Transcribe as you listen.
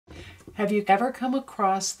Have you ever come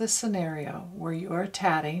across the scenario where you are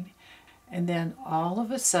tatting and then all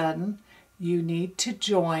of a sudden you need to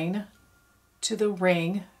join to the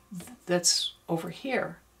ring that's over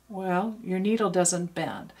here? Well, your needle doesn't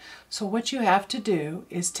bend. So what you have to do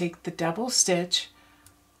is take the double stitch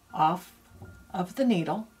off of the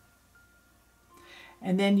needle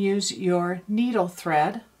and then use your needle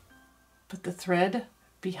thread. Put the thread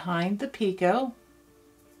behind the picot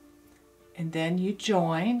and then you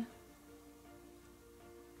join.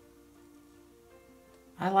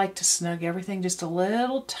 I like to snug everything just a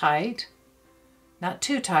little tight, not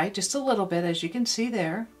too tight, just a little bit, as you can see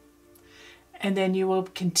there. And then you will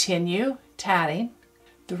continue tatting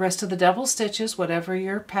the rest of the double stitches, whatever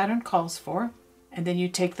your pattern calls for. And then you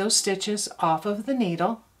take those stitches off of the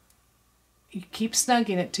needle. You keep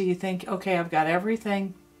snugging it till you think, okay, I've got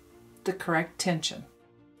everything the correct tension.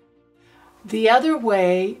 The other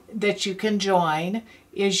way that you can join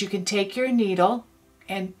is you can take your needle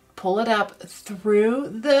and pull it up through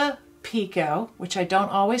the picot, which I don't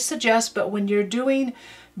always suggest, but when you're doing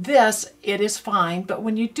this, it is fine. But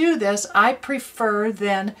when you do this, I prefer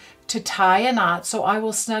then to tie a knot, so I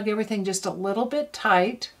will snug everything just a little bit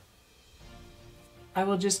tight. I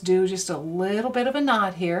will just do just a little bit of a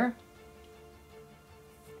knot here.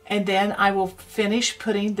 And then I will finish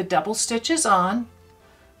putting the double stitches on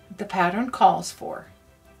the pattern calls for.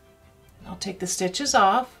 I'll take the stitches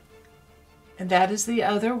off, and that is the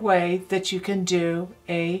other way that you can do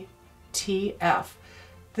a TF.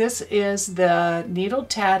 This is the needle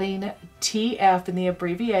tatting TF in the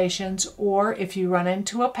abbreviations, or if you run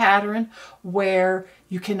into a pattern where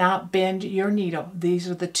you cannot bend your needle, these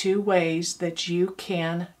are the two ways that you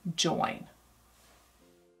can join.